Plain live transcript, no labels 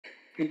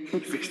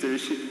Fixed that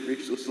shit,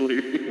 racial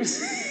slavery.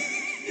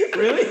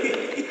 Really?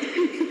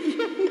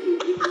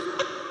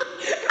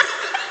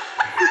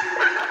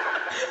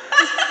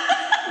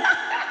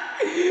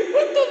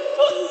 What the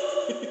fuck?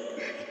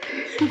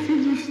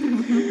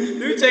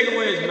 Dude, take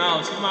away his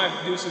mouse. He might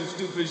do some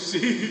stupid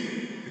shit.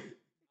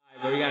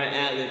 Alright, but we got an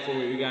ad-lib for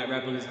you. We got to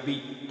rap on this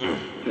beat.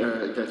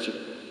 Alright, gotcha.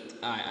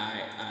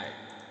 Alright.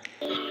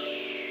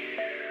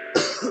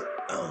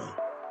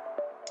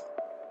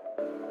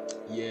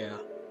 Yeah.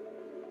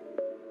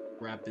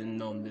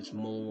 Rapping on this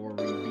Omaury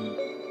beat.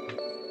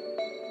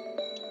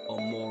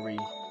 Omaury.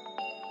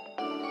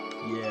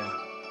 Yeah.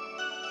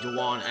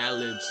 Jawan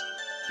ad-libs.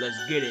 Let's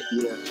get it.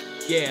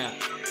 Yeah.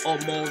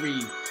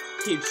 Omaury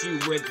hits you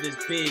with this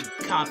big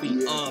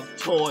copy of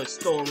Toy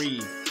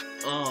Story.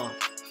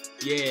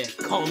 Yeah.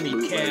 Call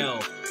me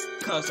Cal.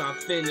 Cause I'm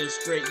finna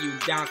straight you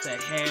down to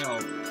hell.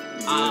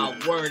 I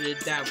worded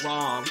that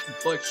wrong,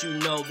 but you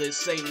know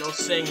this ain't no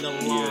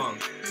sing-along.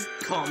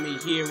 Call me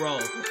Hero,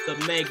 the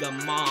Mega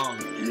Mom.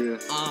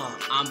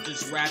 I'm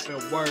just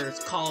rapping words,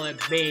 call it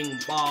Bing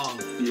Bong.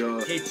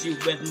 Hit you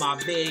with my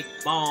big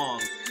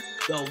bong.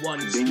 The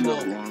one you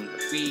smoke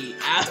weed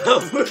out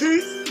of.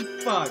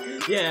 Fuck,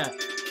 yeah.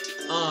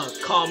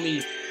 Call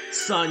me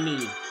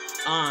Sunny.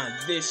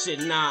 This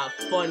shit not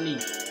funny.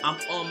 I'm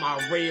on my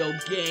real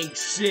gang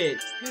shit.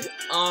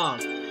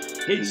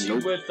 Hit you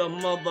with the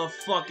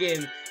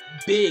motherfucking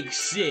big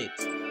shit.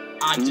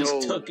 I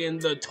just took in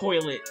the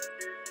toilet.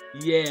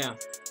 Yeah.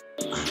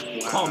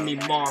 Call me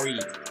Maury.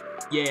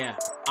 Yeah,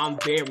 I'm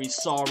very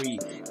sorry.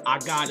 I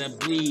gotta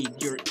bleed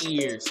your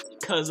ears.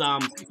 Cause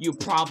you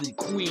probably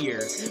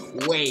queer.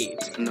 Wait.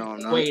 No, I'm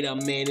not. Wait a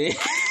minute.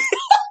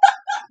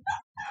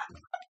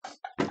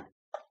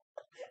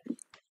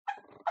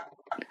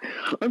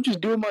 I'm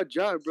just doing my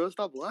job, bro.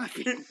 Stop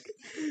laughing.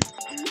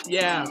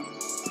 Yeah.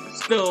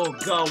 Still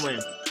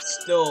going.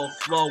 Still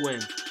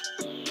flowing.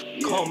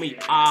 Call me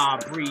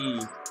Aubrey.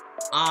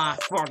 I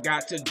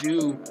forgot to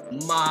do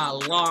my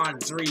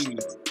laundry.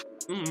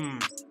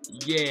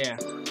 Yeah.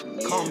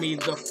 Call me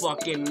the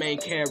fucking main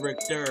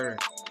character.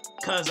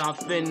 Cause I'm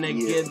finna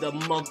get the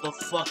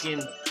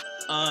motherfucking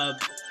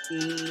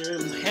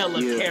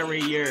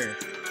helicarrier.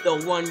 The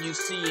one you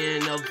see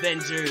in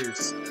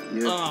Avengers.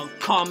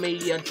 Call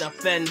me a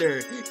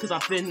defender. Cause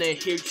I'm finna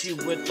hit you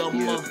with the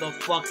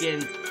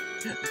motherfucking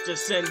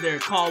descender.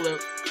 Call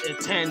it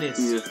tennis.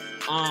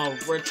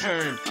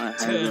 Return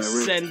to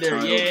sender.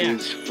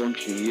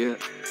 Function,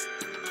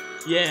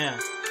 yeah.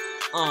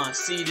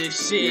 See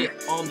this shit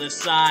on the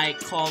side,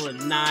 call it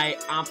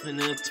night. I'm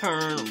finna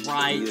turn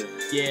right.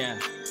 Yeah.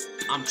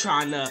 I'm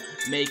trying to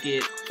make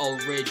it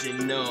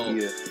original.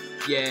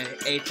 Yeah.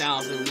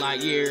 8,000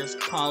 light years,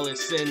 call it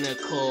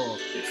cynical.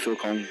 Phil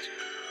Collins.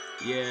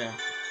 Yeah.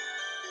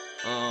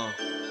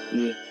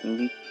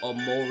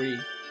 Omaury.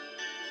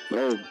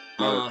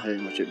 Hey,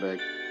 my shit back.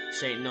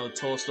 Ain't no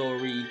Toy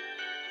Story.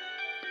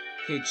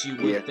 Hit you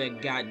with the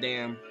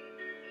goddamn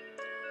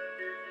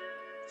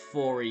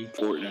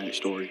Fortnite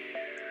story.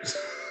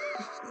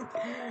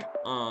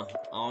 I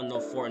don't know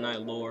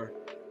Fortnite lore.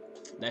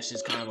 That's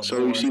just kind of a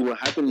So you see what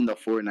happened in the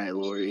Fortnite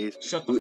lore is